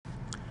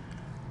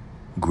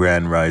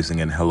Grand Rising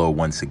and hello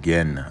once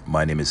again.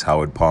 My name is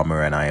Howard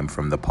Palmer and I am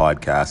from the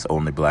podcast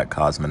Only Black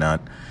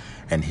Cosmonaut.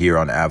 And here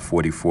on Av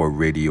 44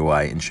 Radio,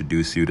 I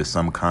introduce you to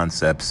some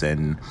concepts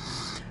and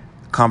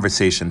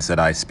conversations that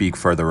I speak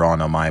further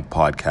on my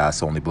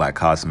podcast, Only Black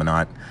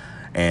Cosmonaut.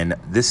 And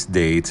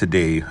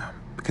today,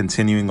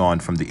 continuing on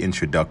from the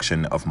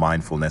introduction of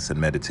mindfulness and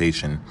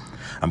meditation,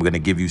 I'm going to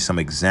give you some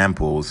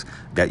examples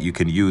that you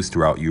can use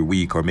throughout your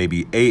week, or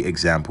maybe a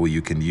example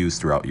you can use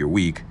throughout your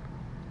week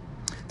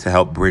to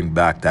help bring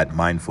back that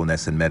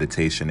mindfulness and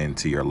meditation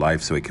into your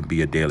life so it can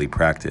be a daily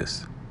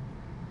practice.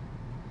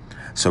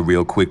 So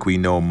real quick, we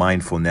know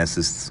mindfulness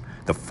is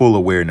the full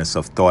awareness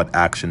of thought,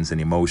 actions,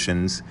 and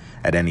emotions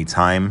at any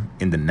time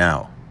in the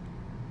now.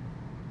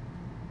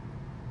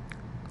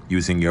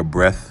 Using your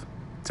breath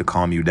to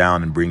calm you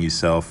down and bring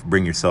yourself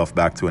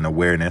back to an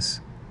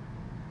awareness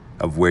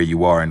of where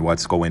you are and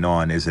what's going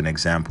on is an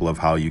example of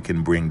how you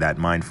can bring that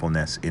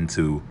mindfulness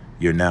into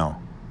your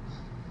now.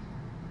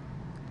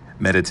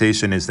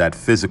 Meditation is that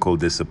physical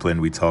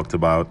discipline we talked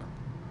about,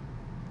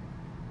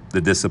 the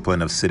discipline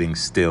of sitting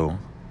still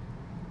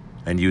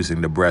and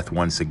using the breath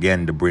once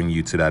again to bring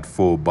you to that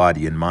full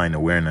body and mind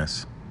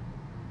awareness.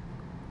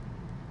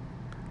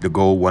 The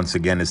goal once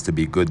again is to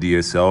be good to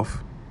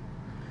yourself,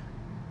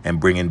 and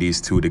bringing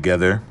these two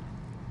together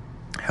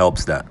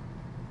helps that.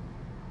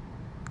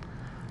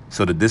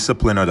 So the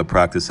discipline or the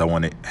practice I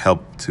want to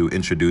help to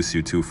introduce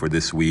you to for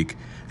this week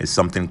is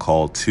something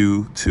called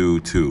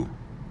 2-2-2.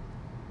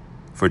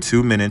 For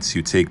 2 minutes,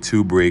 you take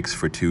 2 breaks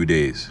for 2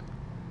 days.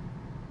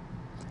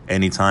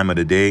 Any time of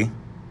the day,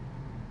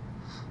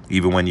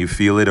 even when you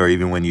feel it or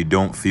even when you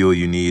don't feel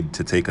you need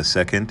to take a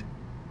second,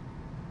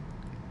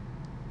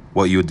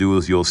 what you'll do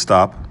is you'll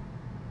stop,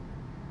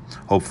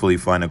 hopefully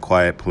find a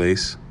quiet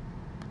place,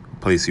 a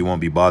place you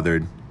won't be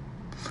bothered,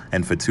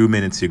 and for 2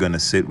 minutes, you're going to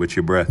sit with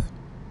your breath.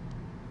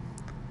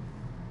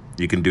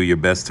 You can do your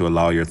best to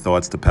allow your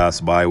thoughts to pass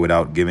by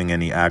without giving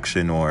any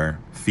action or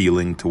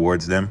feeling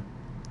towards them.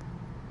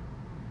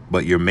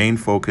 But your main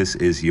focus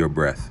is your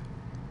breath.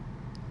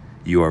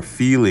 You are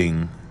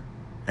feeling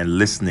and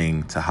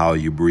listening to how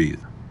you breathe.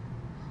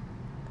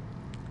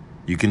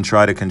 You can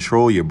try to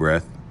control your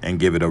breath and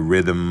give it a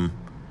rhythm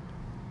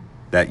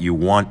that you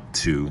want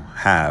to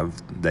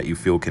have, that you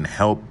feel can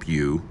help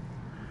you.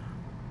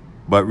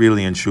 But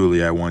really and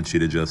truly, I want you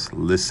to just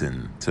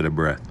listen to the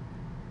breath.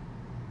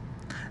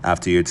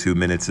 After your 2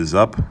 minutes is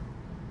up,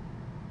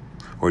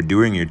 or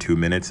during your 2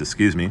 minutes,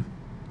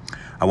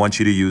 I want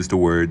you to use the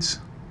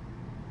words,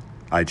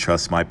 I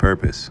trust my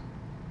purpose.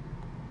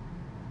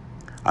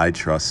 I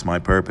trust my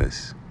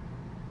purpose.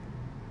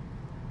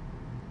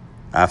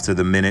 After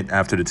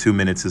the 2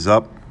 minutes is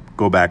up,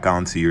 go back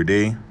onto your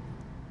day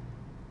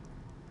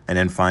and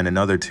then find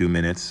another 2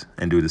 minutes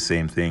and do the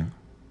same thing.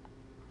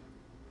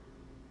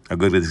 A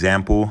good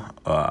example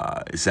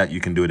is that you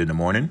can do it in the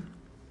morning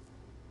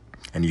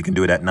and you can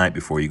do it at night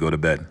before you go to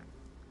bed.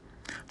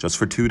 Just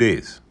for 2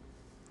 days.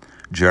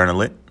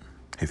 Journal it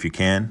if you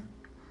can.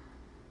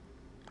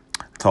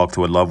 Talk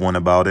to a loved one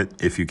about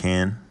it if you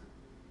can.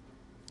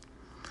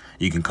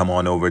 You can come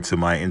on over to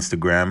my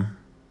Instagram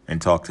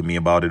and talk to me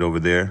about it over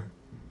there.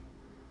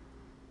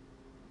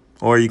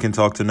 Or you can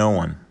talk to no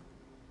one.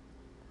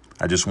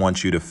 I just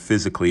want you to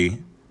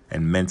physically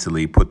and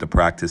mentally put the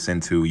practice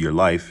into your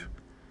life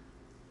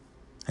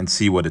and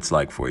see what it's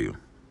like for you.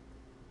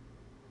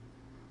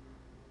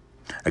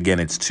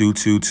 Again, it's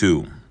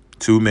 2-2-2.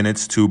 2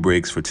 minutes, 2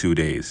 breaks for 2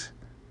 days.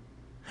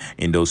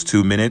 In those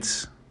 2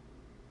 minutes,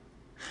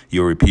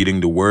 you're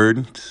repeating the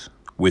words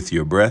with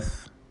your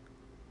breath.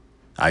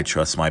 I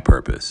trust my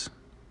purpose.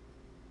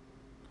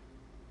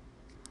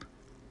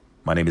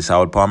 My name is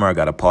Howard Palmer. I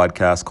got a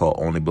podcast called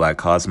Only Black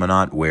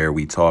Cosmonaut where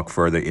we talk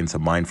further into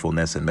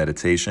mindfulness and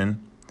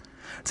meditation.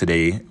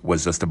 Today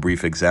was just a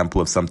brief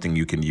example of something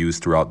you can use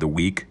throughout the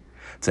week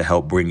to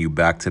help bring you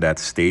back to that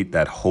state,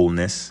 that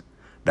wholeness,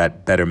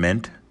 that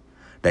betterment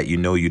that you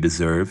know you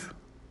deserve.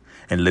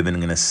 And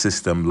living in a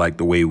system like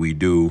the way we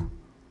do,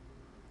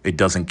 it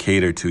doesn't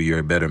cater to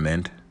your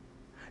betterment.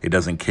 It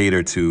doesn't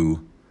cater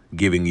to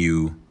giving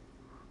you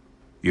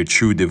your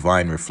true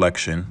divine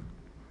reflection.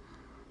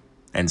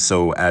 And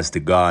so as the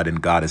God and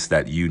Goddess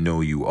that you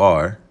know you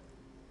are,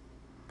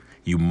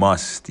 you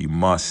must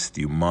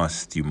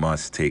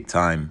take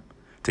time,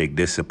 take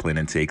discipline,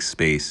 and take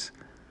space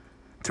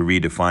to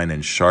redefine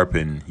and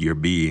sharpen your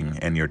being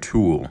and your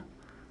tool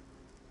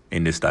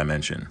in this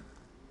dimension.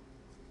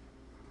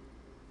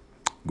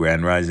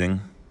 Grand Rising,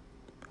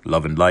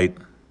 love and light.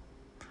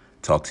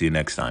 Talk to you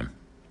next time.